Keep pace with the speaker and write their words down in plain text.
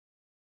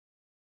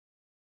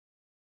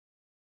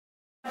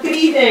Good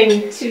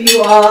evening to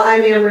you all.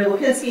 I'm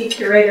Lipinski,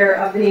 curator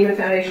of the Nieman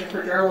Foundation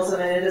for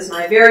Journalism, and it is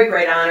my very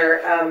great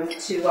honor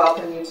to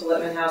welcome you to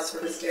Lippman House for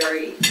this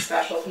very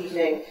special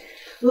evening.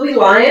 Louis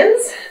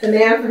Lyons, the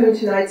man for whom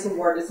tonight's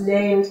award is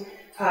named,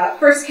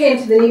 first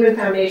came to the Nieman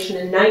Foundation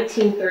in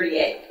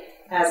 1938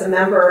 as a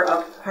member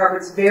of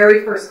Harvard's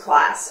very first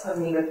class of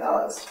Nieman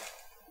Fellows.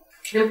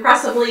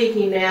 Impressively,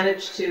 he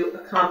managed to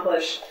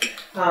accomplish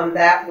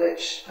that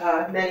which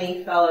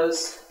many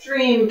fellows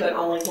dream, but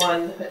only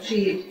one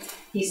achieved.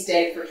 He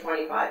stayed for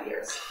 25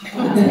 years.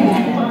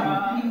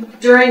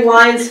 During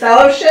Lyons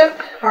Fellowship,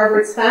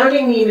 Harvard's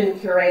founding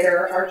Nieman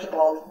curator,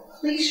 Archibald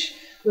Cleach,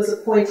 was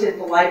appointed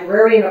the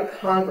Librarian of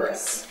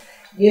Congress.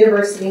 The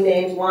university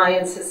named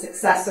Lyons his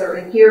successor,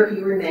 and here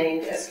he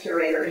remained as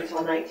curator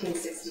until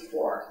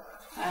 1964.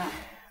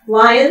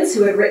 Lyons,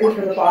 who had written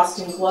for the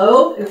Boston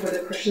Globe and for the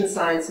Christian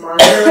Science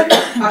Monitor,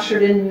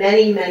 ushered in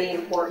many, many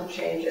important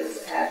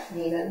changes at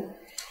Nieman.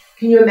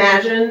 Can you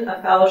imagine a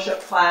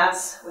fellowship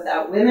class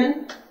without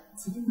women?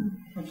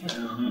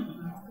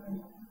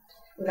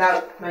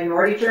 Without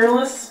minority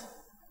journalists?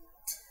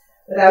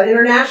 Without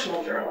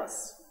international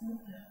journalists?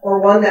 Or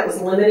one that was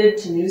limited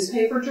to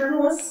newspaper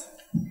journalists?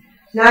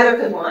 Neither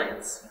could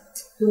Lyons,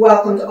 who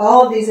welcomed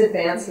all of these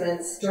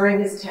advancements during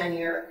his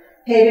tenure,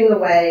 paving the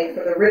way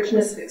for the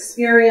richness of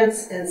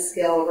experience and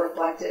skill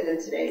reflected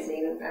in today's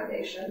Nieman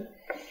Foundation.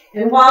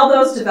 And while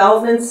those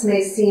developments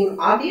may seem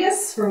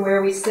obvious from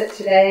where we sit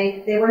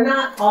today, they were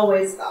not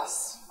always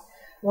thus.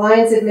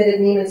 Lyons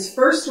admitted Nieman's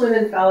first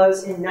women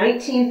fellows in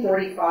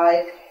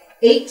 1945,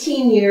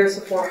 18 years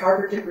before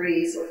Harvard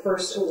degrees were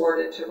first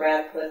awarded to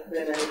Radcliffe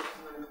women.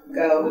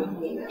 Go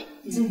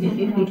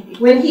Nieman.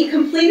 When he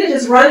completed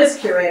his run as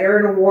curator,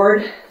 an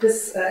award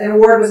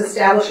was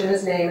established in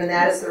his name, and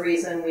that is the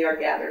reason we are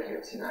gathered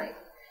here tonight.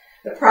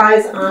 The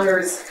prize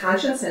honors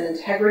conscience and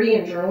integrity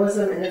in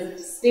journalism and is a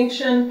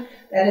distinction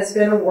that has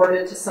been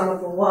awarded to some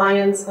of the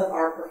lions of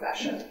our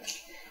profession,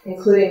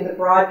 including the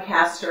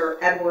broadcaster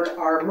Edward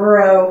R.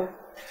 Murrow,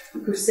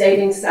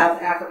 crusading South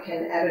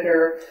African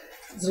editor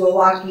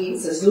Zulaki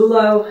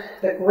Zazulo,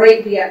 the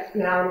great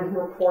Vietnam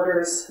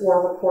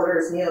war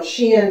reporters Neil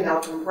Sheehan,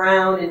 Malcolm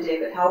Brown, and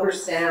David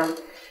Halberstam,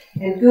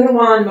 and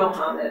Gunawan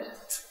Mohammed,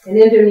 an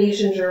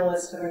Indonesian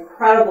journalist of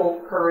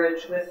incredible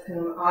courage with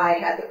whom I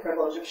had the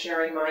privilege of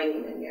sharing my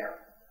Nieman year.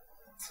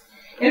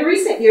 In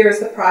recent years,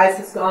 the prize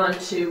has gone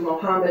to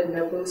Mohammed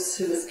Nobus,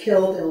 who was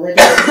killed in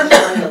Libya in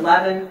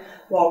 2011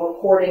 while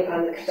reporting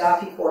on the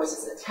Gaddafi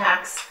forces'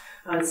 attacks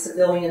on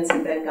civilians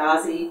in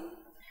Benghazi.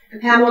 And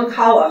Pamela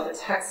Koloff, a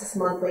Texas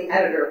Monthly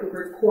editor who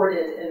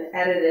reported and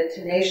edited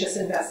tenacious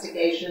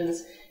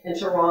investigations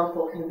into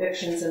wrongful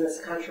convictions in this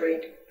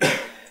country.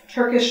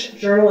 Turkish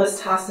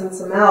journalist Hasan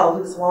Samel,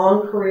 whose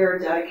long career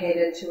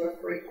dedicated to a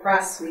free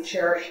press we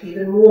cherish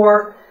even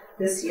more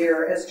this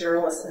year as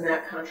journalists in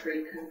that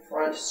country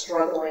confront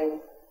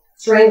strangling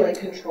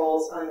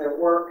controls on their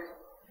work.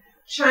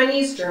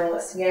 Chinese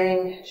journalist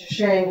Yang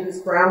Zhisheng,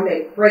 whose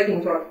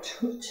groundbreaking book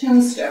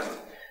Tombstone,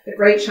 The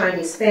Great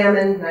Chinese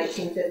Famine,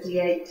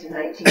 1958 to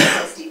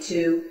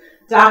 1962,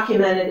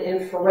 documented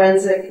in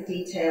forensic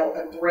detail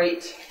a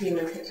great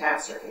human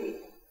catastrophe.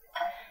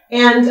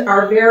 And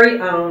our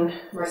very own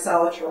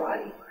Marcella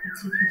Tirati.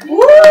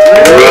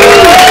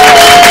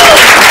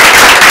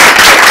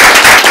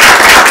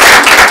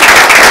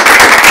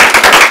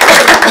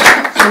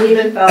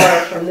 Nieman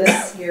Fellow from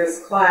this year's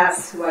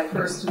class, who I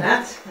first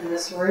met in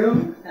this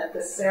room at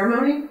this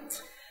ceremony.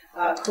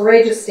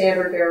 Courageous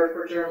standard bearer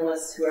for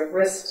journalists who have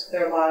risked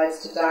their lives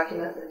to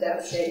document the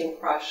devastating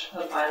crush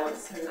of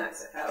violence in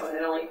Mexico. And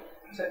it only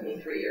took me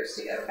 3 years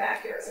to get her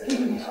back here as a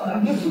Nieman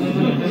Fellow.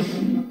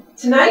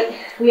 Tonight,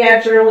 we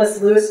add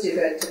journalist Louis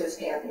Diuguid to this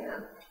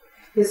pantheon.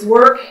 His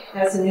work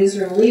as a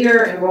newsroom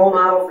leader and role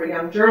model for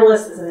young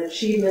journalists is an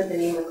achievement the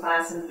Nieman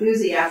class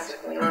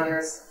enthusiastically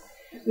honors.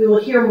 We will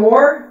hear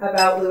more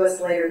about Louis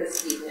later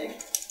this evening.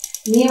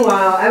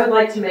 Meanwhile, I would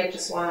like to make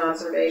just one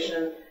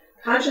observation.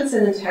 Conscience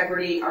and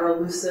integrity are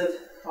elusive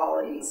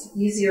qualities,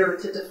 easier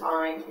to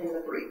define in the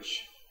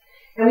breach.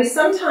 And we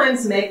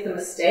sometimes make the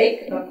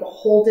mistake of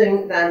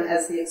beholding them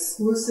as the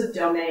exclusive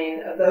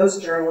domain of those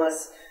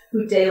journalists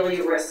who daily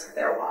risk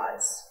their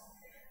lives.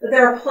 But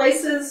there are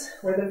places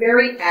where the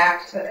very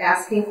act of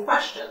asking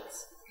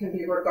questions can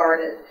be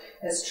regarded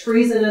as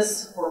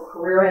treasonous or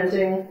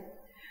career-ending.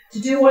 To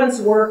do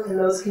one's work in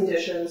those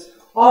conditions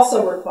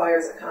also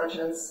requires a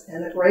conscience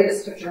and the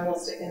greatest of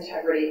journalistic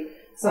integrity,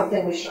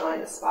 something we shine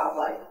a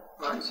spotlight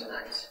on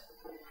tonight.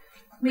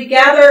 We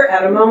gather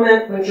at a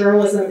moment when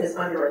journalism is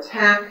under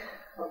attack,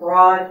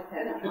 abroad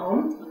and at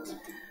home.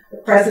 The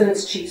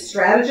president's chief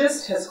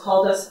strategist has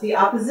called us the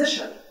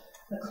opposition,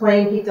 a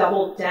claim he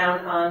doubled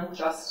down on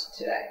just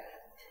today.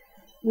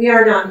 We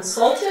are not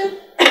insulted,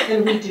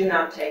 and we do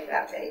not take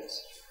that bait.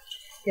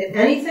 If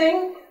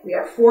anything, we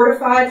are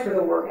fortified for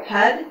the work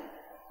ahead,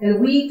 and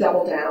we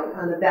double down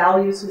on the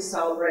values we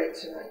celebrate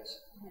tonight.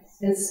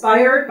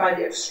 Inspired by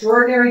the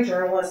extraordinary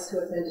journalists who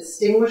have been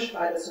distinguished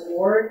by this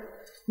award,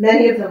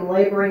 many of them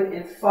laboring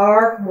in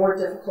far more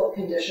difficult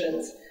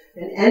conditions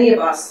than any of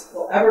us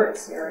will ever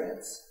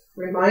experience,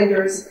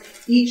 reminders,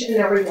 each and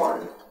every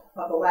one,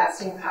 of the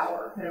lasting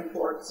power and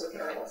importance of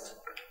journalism.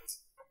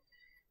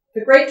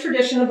 The great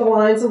tradition of the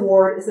Lyons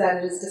Award is that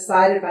it is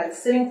decided by the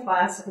sitting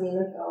class of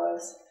Nieman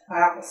Fellows.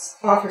 I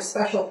offer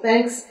special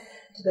thanks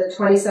to the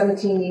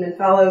 2017 Nieman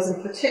Fellows,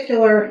 in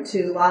particular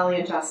to Lali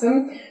and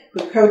Jassim,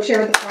 who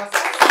co-chaired the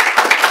process.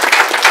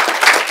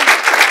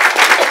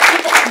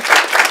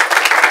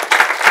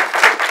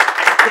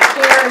 The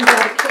care and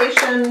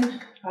dedication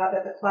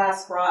that the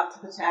class brought to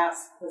the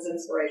task was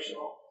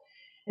inspirational.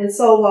 And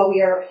so while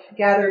we are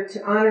gathered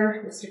to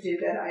honor Mr.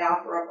 Diuguid, I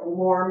offer up a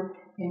warm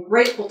and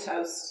grateful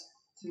toast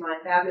to my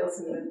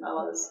fabulous Nieman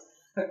Fellows,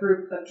 a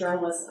group of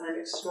journalists I'm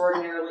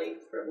extraordinarily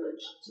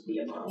privileged to be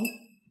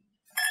among.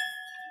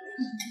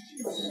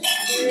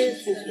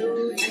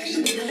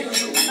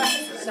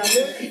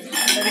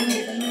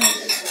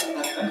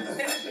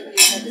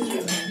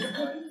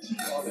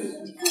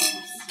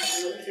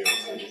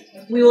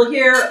 We will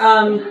hear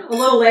a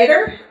little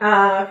later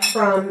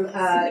from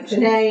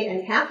Janae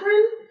and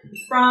Catherine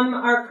from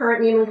our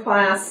current Nieman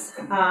class,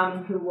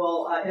 who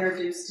will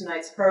introduce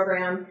tonight's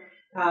program.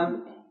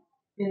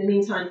 In the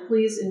meantime,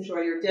 please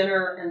enjoy your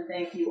dinner, and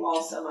thank you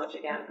all so much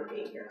again for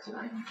being here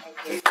tonight.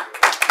 Thank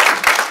you.